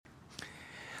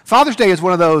Father's Day is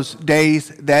one of those days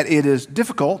that it is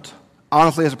difficult,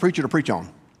 honestly, as a preacher to preach on.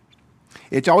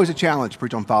 It's always a challenge to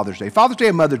preach on Father's Day. Father's Day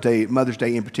and Mother's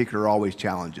Day in particular are always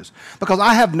challenges because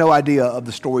I have no idea of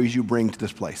the stories you bring to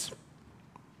this place.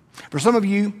 For some of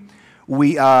you,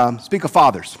 we speak of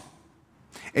fathers,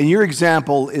 and your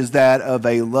example is that of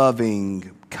a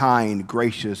loving, kind,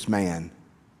 gracious man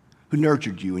who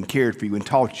nurtured you and cared for you and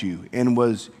taught you and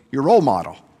was your role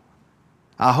model.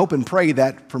 I hope and pray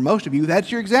that for most of you,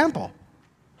 that's your example.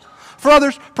 For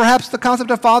others, perhaps the concept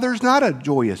of father is not a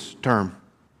joyous term.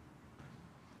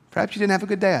 Perhaps you didn't have a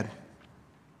good dad.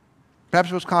 Perhaps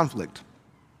there was conflict,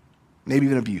 maybe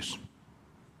even abuse.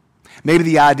 Maybe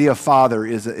the idea of father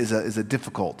is a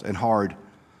difficult and hard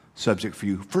subject for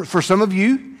you. For some of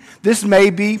you, this may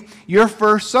be your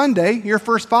first Sunday, your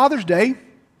first Father's Day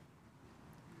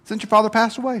since your father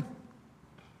passed away.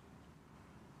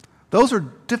 Those are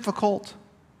difficult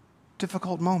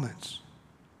moments.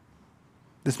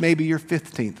 This may be your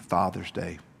 15th Father's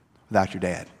Day without your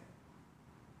dad.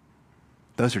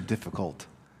 Those are difficult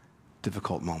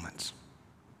moments.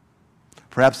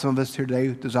 Perhaps some of us here today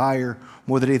desire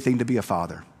more than anything to be a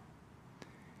father,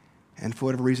 and for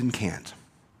whatever reason can't.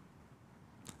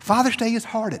 Father's Day is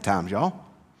hard at times, y'all.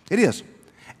 It is.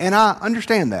 And I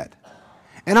understand that.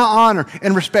 And I honor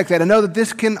and respect that. I know that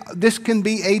this can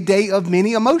be a day of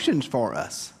many emotions for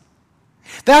us.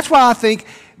 That's why I think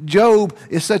Job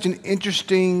is such an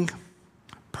interesting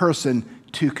person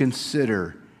to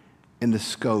consider in the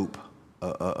scope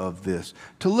of this.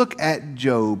 To look at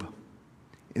Job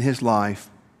in his life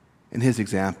and his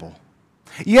example.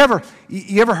 You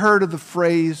ever heard of the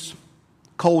phrase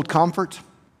cold comfort?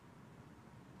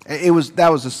 That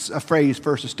was a phrase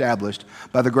first established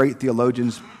by the great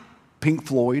theologians Pink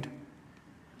Floyd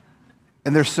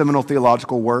and their seminal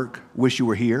theological work, Wish You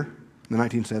Were Here, in the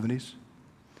 1970s.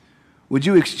 Would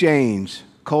you exchange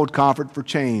cold comfort for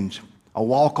change, a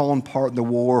walk-on part in the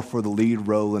war for the lead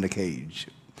role in a cage?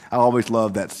 I always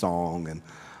loved that song and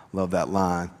love that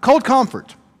line. Cold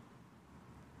comfort.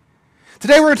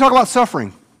 Today we're going to talk about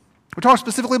suffering. We're talking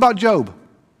specifically about Job.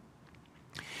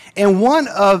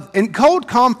 And cold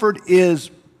comfort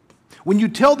is when you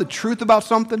tell the truth about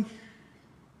something,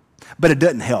 but it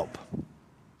doesn't help.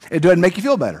 It doesn't make you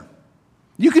feel better.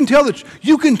 You can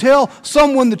tell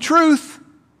someone the truth,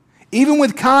 even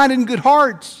with kind and good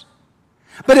hearts,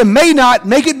 but it may not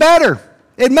make it better.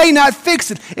 It may not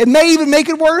fix it. It may even make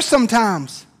it worse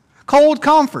sometimes. Cold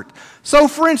comfort. So,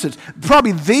 for instance,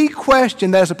 probably the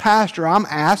question that as a pastor I'm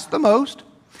asked the most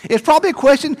is probably a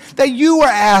question that you are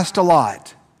asked a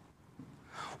lot.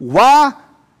 Why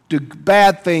do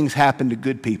bad things happen to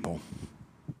good people?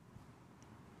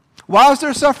 Why is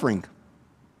there suffering?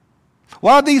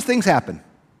 Why do these things happen?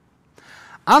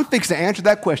 I'm fixed to answer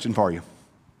that question for you.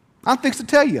 I'm fixed to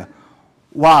tell you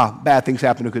why bad things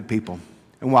happen to good people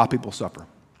and why people suffer.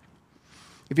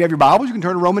 If you have your Bibles, you can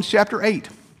turn to Romans chapter 8.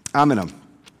 I'm in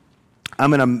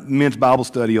a men's Bible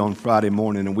study on Friday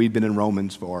morning, and we've been in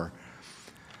Romans for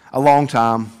a long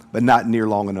time, but not near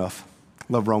long enough.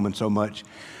 Love Romans so much.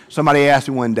 Somebody asked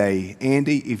me one day,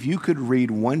 Andy, if you could read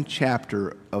one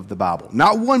chapter of the Bible,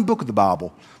 not one book of the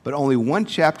Bible, but only one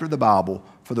chapter of the Bible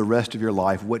for the rest of your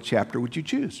life, what chapter would you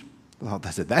choose? Well,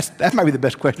 I said, that might be the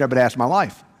best question I've been asked in my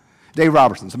life. Dave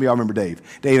Robertson, some of y'all remember Dave.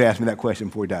 Dave asked me that question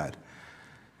before he died.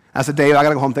 I said, Dave, I got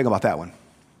to go home and think about that one.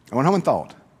 I went home and thought.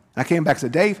 And I came back and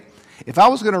said, Dave, if I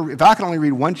could only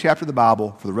read one chapter of the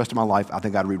Bible for the rest of my life, I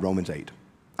think I'd read Romans 8.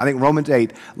 I think Romans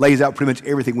 8 lays out pretty much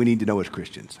everything we need to know as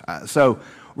Christians. So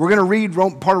we're going to read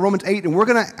part of Romans 8, and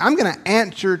I'm going to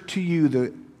answer to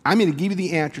you I'm going to give you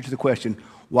the answer to the question,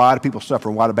 why do people suffer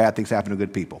and why do bad things happen to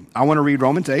good people? I want to read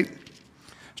Romans 8,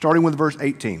 starting with verse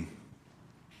 18.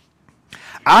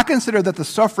 I consider that the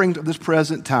sufferings of this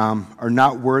present time are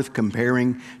not worth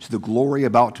comparing to the glory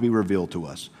about to be revealed to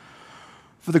us.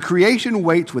 For the creation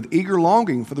waits with eager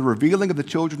longing for the revealing of the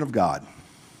children of God.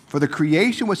 For the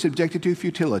creation was subjected to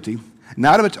futility,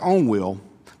 not of its own will,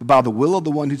 but by the will of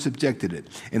the one who subjected it,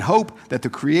 in hope that the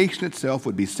creation itself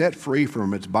would be set free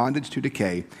from its bondage to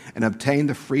decay and obtain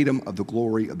the freedom of the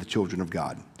glory of the children of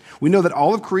God. We know that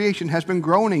all of creation has been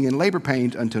groaning in labor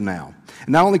pains until now. And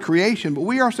not only creation, but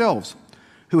we ourselves,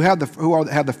 who have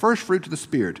the first fruits of the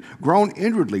Spirit, groan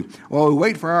inwardly while we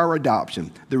wait for our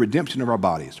adoption, the redemption of our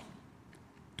bodies.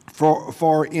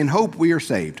 For in hope we are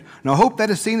saved. Now hope that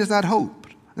is seen is not hope.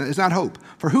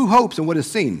 For who hopes in what is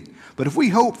seen? But if we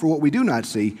hope for what we do not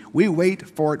see, we wait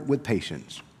for it with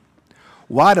patience.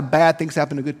 Why do bad things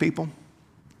happen to good people?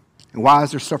 And why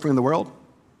is there suffering in the world?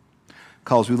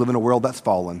 Because we live in a world that's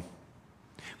fallen.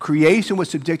 Creation was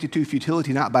subjected to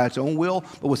futility not by its own will,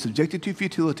 but was subjected to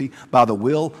futility by the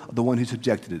will of the one who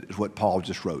subjected it, is what Paul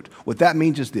just wrote. What that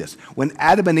means is this. When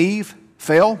Adam and Eve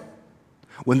fell,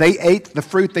 when they ate the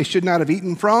fruit they should not have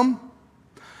eaten from,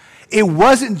 it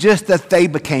wasn't just that they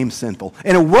became sinful.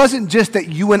 And it wasn't just that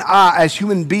you and I, as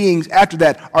human beings, after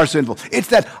that, are sinful. It's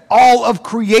that all of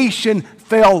creation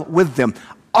fell with them.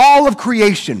 All of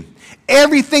creation.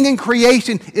 Everything in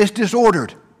creation is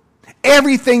disordered.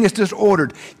 Everything is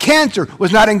disordered. Cancer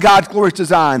was not in God's glorious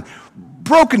design.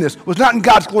 Brokenness was not in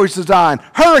God's glorious design.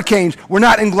 Hurricanes were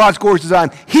not in God's glorious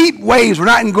design. Heat waves were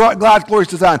not in God's glorious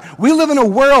design. We live in a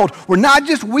world where not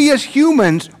just we as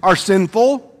humans are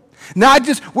sinful, not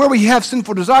just where we have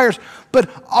sinful desires, but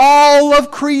all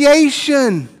of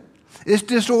creation is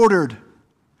disordered.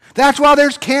 That's why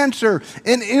there's cancer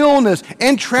and illness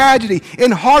and tragedy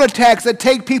and heart attacks that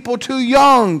take people too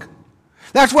young.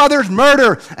 That's why there's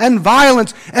murder and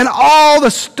violence and all the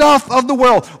stuff of the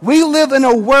world. We live in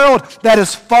a world that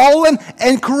is fallen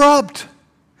and corrupt.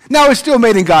 Now, it's still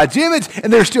made in God's image,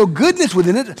 and there's still goodness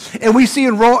within it. And we see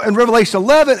in Revelation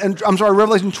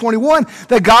 21,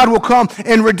 that God will come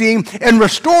and redeem and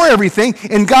restore everything,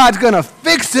 and God's going to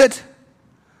fix it.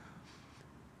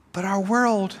 But our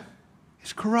world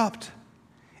is corrupt.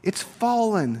 It's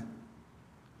fallen.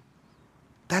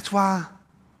 That's why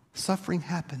suffering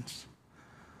happens.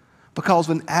 Because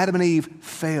when Adam and Eve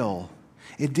fell,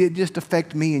 it did just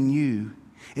affect me and you.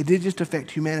 It did just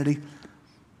affect humanity.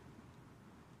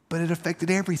 But it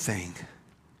affected everything.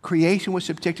 Creation was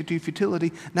subjected to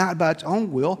futility, not by its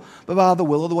own will, but by the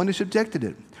will of the one who subjected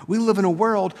it. We live in a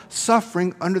world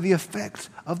suffering under the effects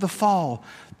of the fall.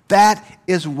 That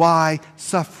is why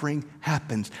suffering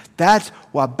happens. That's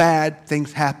why bad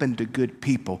things happen to good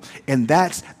people. And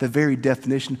that's the very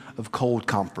definition of cold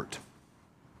comfort.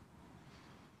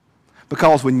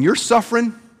 Because when you're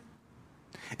suffering,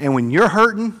 and when you're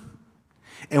hurting,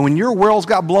 and when your world's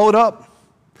got blown up,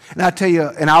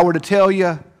 and I were to tell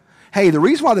you, hey, the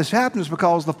reason why this happened is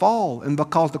because of the fall and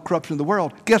because of the corruption of the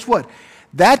world. Guess what?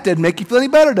 That doesn't make you feel any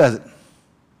better, does it?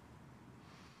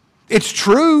 It's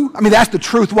true. I mean, that's the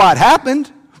truth why it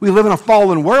happened. We live in a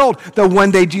fallen world that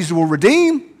one day Jesus will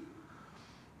redeem.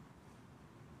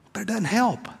 But it doesn't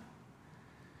help. It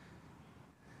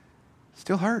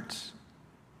still hurts.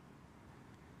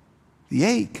 The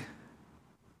ache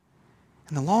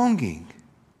and the longing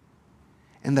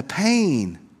and the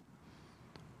pain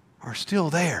are still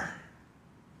there.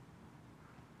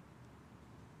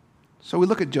 So we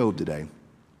look at Job today.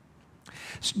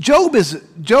 Job is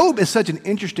such an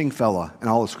interesting fella in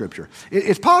all of Scripture.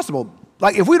 It's possible,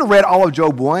 like if we'd have read all of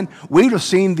Job 1, we'd have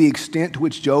seen the extent to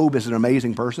which Job is an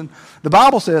amazing person. The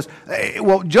Bible says,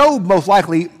 well, Job most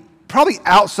likely, probably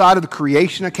outside of the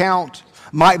creation account,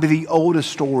 might be the oldest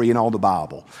story in all the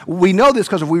Bible. We know this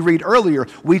because if we read earlier,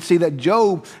 we'd see that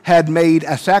Job had made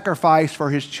a sacrifice for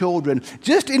his children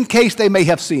just in case they may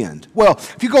have sinned. Well,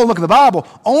 if you go and look at the Bible,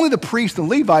 only the priests and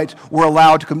Levites were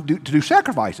allowed to do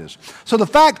sacrifices. So the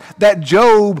fact that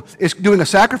Job is doing a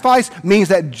sacrifice means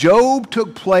that Job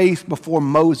took place before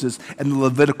Moses and the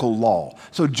Levitical law.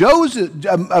 So Job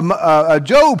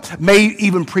may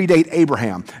even predate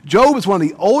Abraham. Job is one of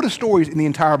the oldest stories in the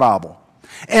entire Bible.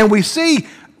 And we see,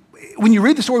 when you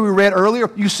read the story we read earlier,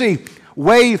 you see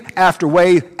wave after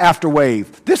wave after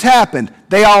wave. This happened.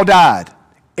 They all died.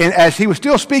 And as he was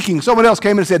still speaking, someone else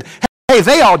came in and said, hey,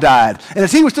 they all died. And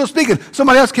as he was still speaking,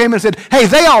 somebody else came in and said, hey,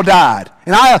 they all died.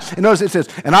 And notice it says,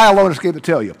 and I alone escaped to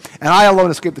tell you. And I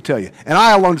alone escaped to tell you. And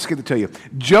I alone escaped to tell you.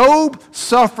 Job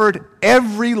suffered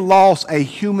every loss a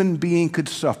human being could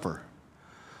suffer.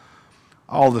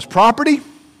 All of his property,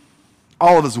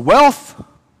 all of his wealth,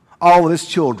 all of his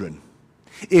children.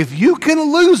 If you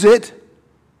can lose it,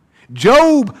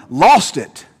 Job lost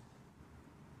it.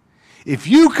 If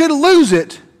you could lose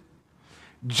it,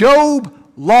 Job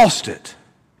lost it.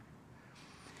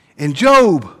 And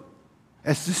Job,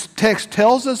 as this text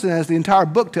tells us and as the entire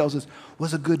book tells us,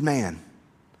 was a good man,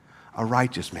 a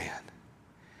righteous man.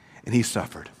 And he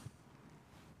suffered.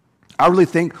 I really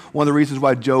think one of the reasons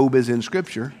why Job is in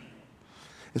Scripture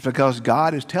is because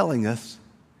God is telling us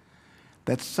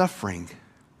that suffering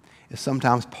is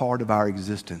sometimes part of our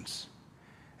existence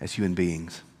as human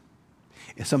beings.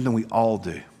 It's something we all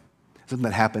do. It's something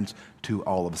that happens to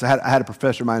all of us. I had a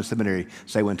professor of mine in seminary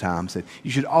say one time, said, you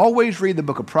should always read the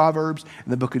book of Proverbs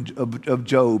and the book of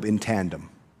Job in tandem.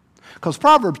 Because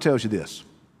Proverbs tells you this: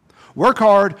 work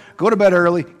hard, go to bed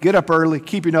early, get up early,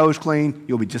 keep your nose clean,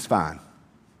 you'll be just fine.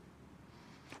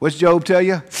 What's Job tell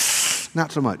you?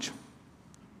 Not so much.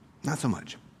 Not so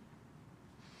much.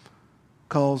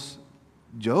 Because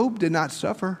Job did not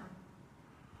suffer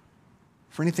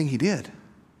for anything he did.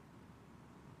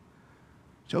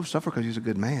 Job suffered because he's a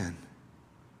good man.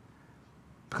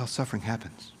 Because suffering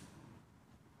happens.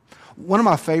 One of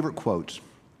my favorite quotes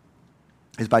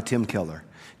is by Tim Keller.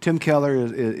 Tim Keller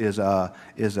is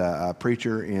a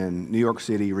preacher in New York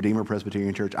City, Redeemer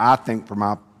Presbyterian Church. I think for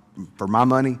my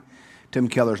money, Tim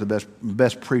Keller is the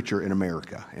best preacher in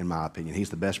America, in my opinion.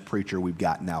 He's the best preacher we've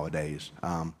got nowadays.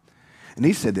 And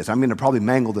he said this. I'm going to probably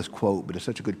mangle this quote, but it's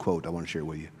such a good quote I want to share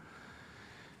with you.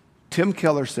 Tim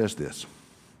Keller says this: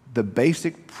 the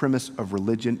basic premise of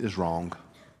religion is wrong.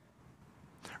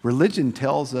 Religion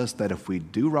tells us that if we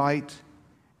do right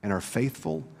and are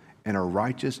faithful and are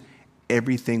righteous,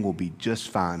 everything will be just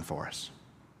fine for us.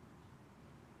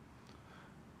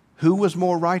 Who was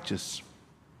more righteous?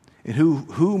 And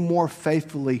who more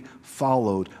faithfully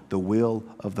followed the will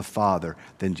of the Father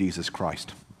than Jesus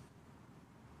Christ?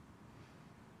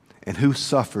 And who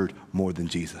suffered more than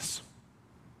Jesus?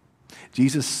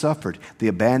 Jesus suffered the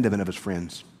abandonment of his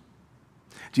friends.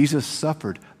 Jesus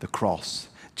suffered the cross.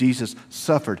 Jesus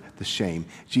suffered the shame.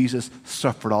 Jesus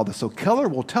suffered all this. So Keller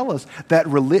will tell us that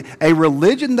a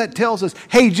religion that tells us,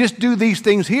 hey, just do these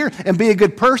things here and be a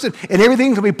good person and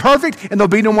everything's going to be perfect and there'll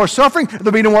be no more suffering,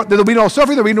 there'll be no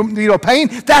suffering, there'll be no pain,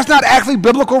 that's not actually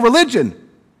biblical religion.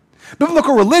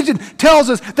 Biblical religion tells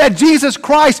us that Jesus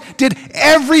Christ did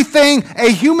everything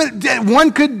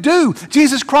one could do.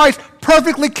 Jesus Christ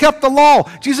perfectly kept the law.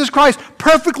 Jesus Christ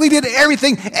perfectly did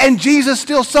everything, and Jesus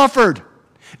still suffered.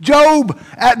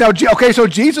 So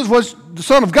Jesus was the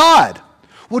Son of God.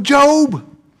 Well, Job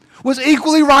was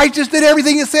equally righteous, did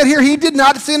everything it said here. He did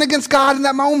not sin against God in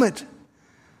that moment.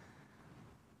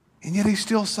 And yet he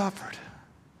still suffered.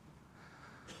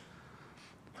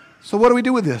 So what do we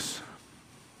do with this?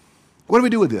 What do we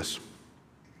do with this?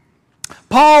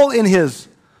 Paul, in his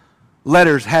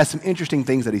letters, has some interesting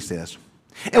things that he says.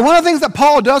 And one of the things that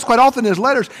Paul does quite often in his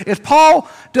letters is Paul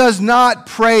does not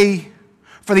pray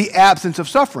for the absence of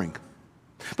suffering.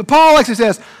 But Paul actually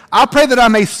says, I pray that I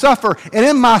may suffer, and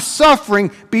in my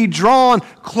suffering be drawn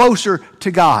closer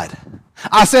to God.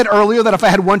 I said earlier that if I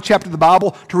had one chapter of the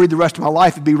Bible to read the rest of my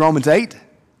life, it'd be Romans 8.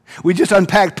 We just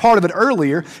unpacked part of it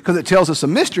earlier because it tells us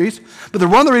some mysteries. But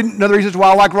another reason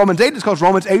why I like Romans 8 is because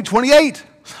Romans 8:28.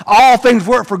 All things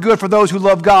work for good for those who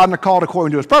love God and are called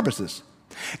according to his purposes.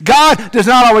 God does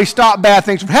not always stop bad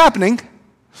things from happening,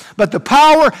 but the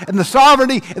power and the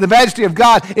sovereignty and the majesty of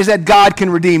God is that God can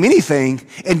redeem anything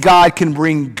and God can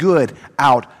bring good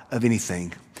out of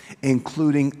anything,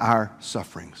 including our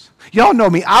sufferings. Y'all know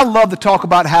me. I love to talk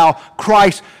about how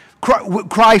Christ,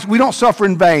 we don't suffer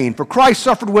in vain, for Christ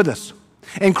suffered with us.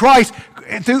 And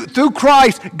through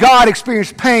Christ, God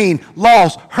experienced pain,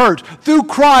 loss, hurt. Through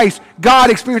Christ,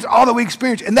 God experienced all that we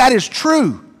experience, and that is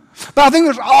true. But I think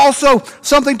there's also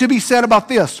something to be said about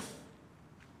this.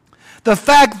 The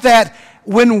fact that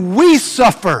when we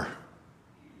suffer,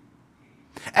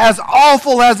 as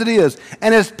awful as it is,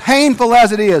 and as painful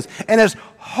as it is, and as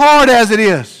hard as it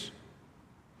is,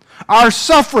 our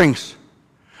sufferings,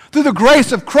 through the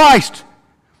grace of Christ,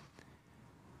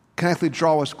 can actually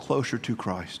draw us closer to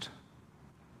Christ.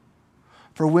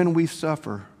 For when we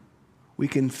suffer, we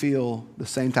can feel the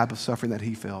same type of suffering that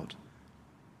he felt.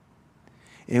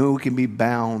 And we can be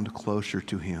bound closer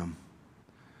to him.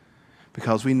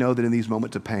 Because we know that in these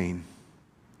moments of pain,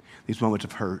 these moments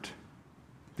of hurt,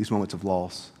 these moments of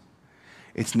loss,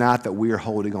 it's not that we are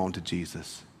holding on to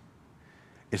Jesus.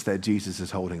 It's that Jesus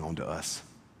is holding on to us.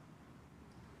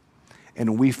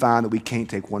 And we find that we can't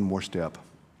take one more step.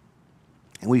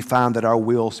 And we find that our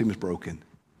will seems broken.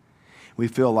 We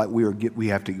feel like we are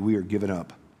giving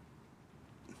up.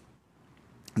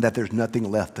 And that there's nothing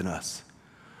left in us.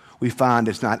 We find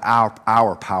it's not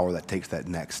our power that takes that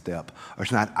next step. Or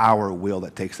it's not our will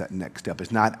that takes that next step.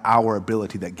 It's not our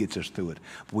ability that gets us through it.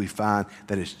 But we find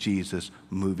that it's Jesus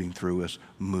moving through us,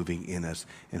 moving in us,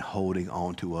 and holding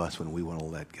on to us when we want to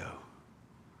let go.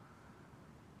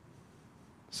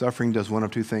 Suffering does one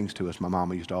of two things to us, my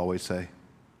mama used to always say.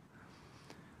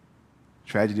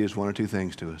 Tragedy does one or two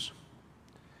things to us.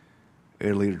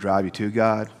 It'll either drive you to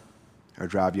God or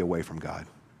drive you away from God.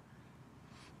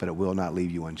 But it will not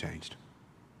leave you unchanged.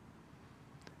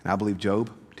 And I believe Job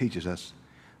teaches us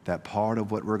that part of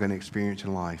what we're going to experience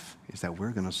in life is that we're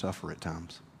going to suffer at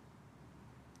times.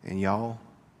 And y'all,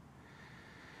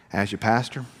 as your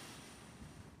pastor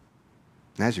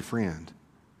and as your friend,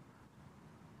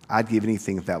 I'd give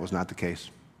anything if that was not the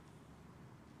case.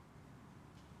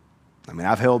 I mean,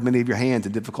 I've held many of your hands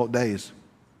in difficult days.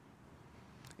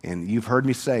 And you've heard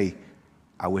me say,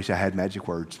 I wish I had magic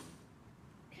words.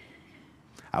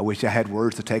 I wish I had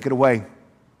words to take it away.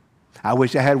 I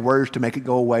wish I had words to make it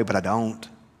go away, but I don't.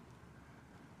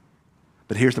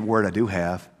 But here's the word I do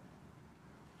have.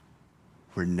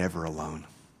 we're never alone.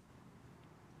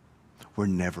 We're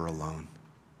never alone.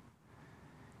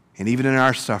 And even in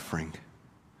our suffering,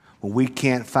 when we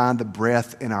can't find the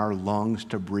breath in our lungs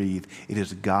to breathe, it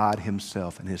is God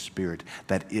himself and his Spirit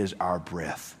that is our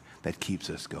breath that keeps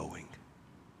us going.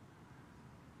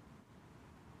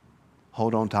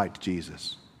 Hold on tight to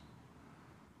Jesus,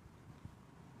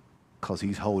 because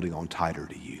he's holding on tighter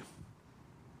to you.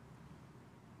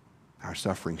 Our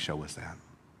suffering shows us that.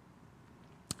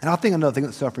 And I think another thing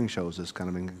that suffering shows us, kind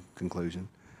of in conclusion,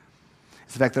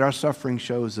 is the fact that our suffering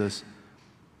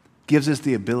gives us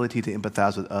the ability to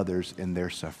empathize with others in their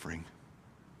suffering.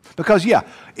 Because,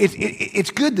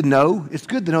 it's good to know. It's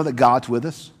good to know that God's with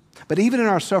us. But even in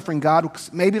our suffering, God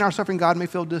may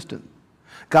feel distant.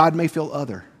 God may feel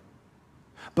other.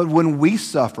 But when we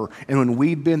suffer and when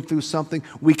we've been through something,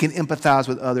 we can empathize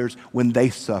with others when they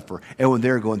suffer and when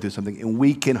they're going through something. And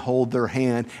we can hold their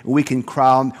hand and we can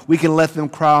let them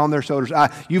cry on their shoulders.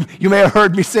 You may have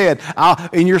heard me say it.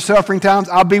 In your suffering times,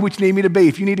 I'll be what you need me to be.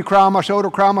 If you need to cry on my shoulder,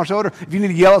 cry on my shoulder. If you need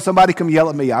to yell at somebody, come yell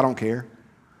at me. I don't care.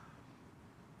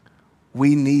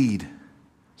 We need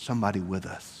somebody with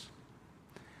us.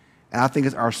 And I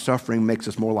think our suffering makes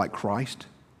us more like Christ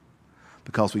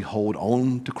because we hold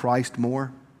on to Christ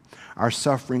more. Our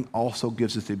suffering also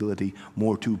gives us the ability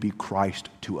more to be Christ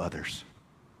to others,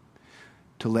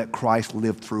 to let Christ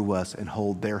live through us and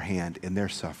hold their hand in their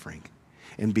suffering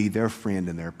and be their friend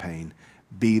in their pain,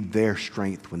 be their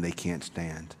strength when they can't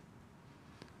stand.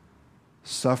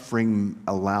 Suffering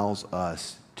allows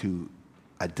us to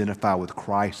identify with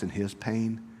Christ and his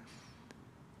pain,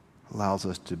 allows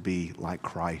us to be like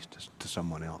Christ to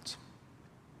someone else.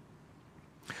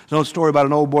 There's an old story about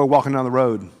an old boy walking down the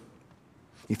road.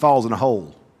 He falls in a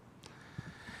hole.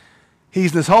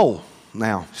 He's in this hole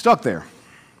now, stuck there.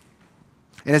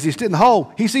 And as he's sitting in the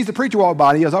hole, he sees the preacher walk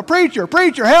by and he yells, "Oh, preacher,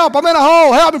 help, I'm in a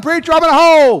hole. Help me, preacher, I'm in a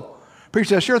hole."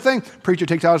 Preacher says, "Sure thing." Preacher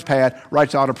takes out his pad,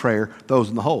 writes out a prayer, throws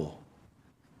in the hole.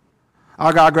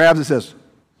 Our guy grabs it and says,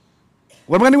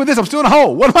 "What am I going to do with this? I'm still in a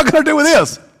hole. What am I going to do with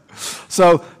this?"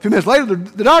 So a few minutes later,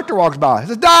 the doctor walks by. He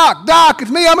says, Doc,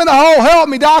 it's me. I'm in the hole. Help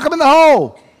me, Doc. I'm in the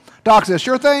hole." Doc says,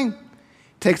 "Sure thing."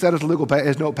 Takes out his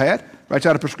notepad, writes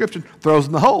out a prescription, throws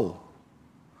in the hole.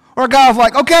 Or a guy's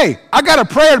like, "Okay, I got a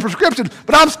prayer and a prescription,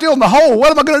 but I'm still in the hole.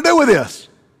 What am I going to do with this?"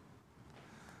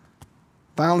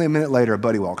 Finally, a minute later, a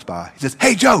buddy walks by. He says,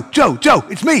 "Hey, Joe,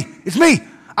 it's me.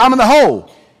 I'm in the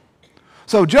hole."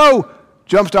 So Joe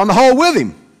jumps down the hole with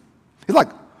him. He's like,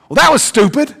 "Well, that was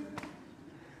stupid.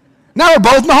 Now we're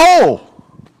both in the hole."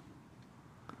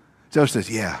 Joe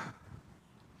says, "Yeah,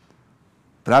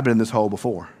 but I've been in this hole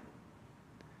before,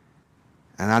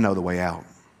 and I know the way out."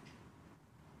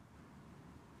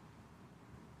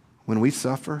 When we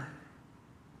suffer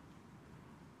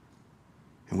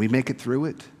and we make it through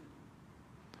it,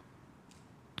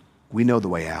 we know the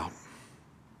way out.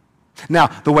 Now,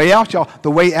 the way out, y'all,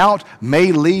 the way out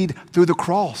may lead through the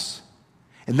cross.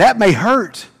 And that may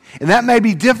hurt. And that may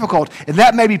be difficult. And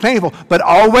that may be painful. But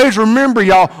always remember,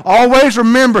 y'all, always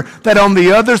remember that on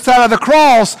the other side of the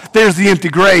cross, there's the empty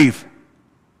grave.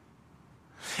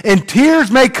 And tears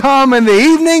may come in the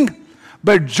evening,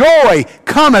 but joy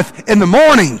cometh in the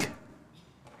morning.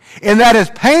 And that as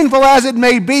painful as it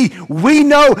may be, we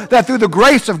know that through the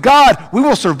grace of God, we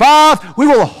will survive, we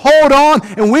will hold on,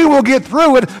 and we will get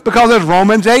through it because as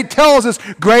Romans 8 tells us,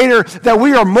 that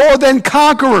we are more than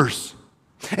conquerors.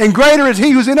 And greater is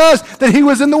he who's in us than he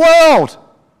was in the world.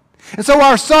 And so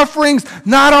our sufferings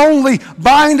not only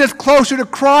bind us closer to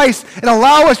Christ and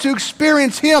allow us to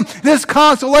experience him, this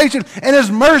consolation and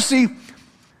his mercy,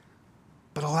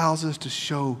 but allows us to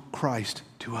show Christ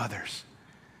to others.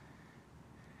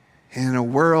 And in a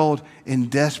world in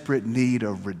desperate need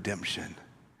of redemption,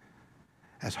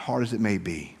 as hard as it may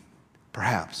be,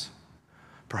 perhaps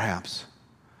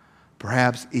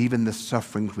even the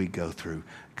sufferings we go through,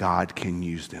 God can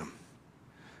use them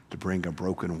to bring a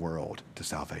broken world to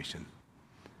salvation.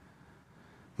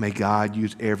 May God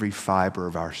use every fiber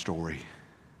of our story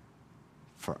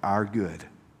for our good,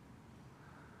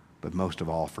 but most of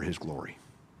all for his glory.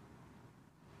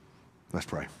 Let's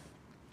pray.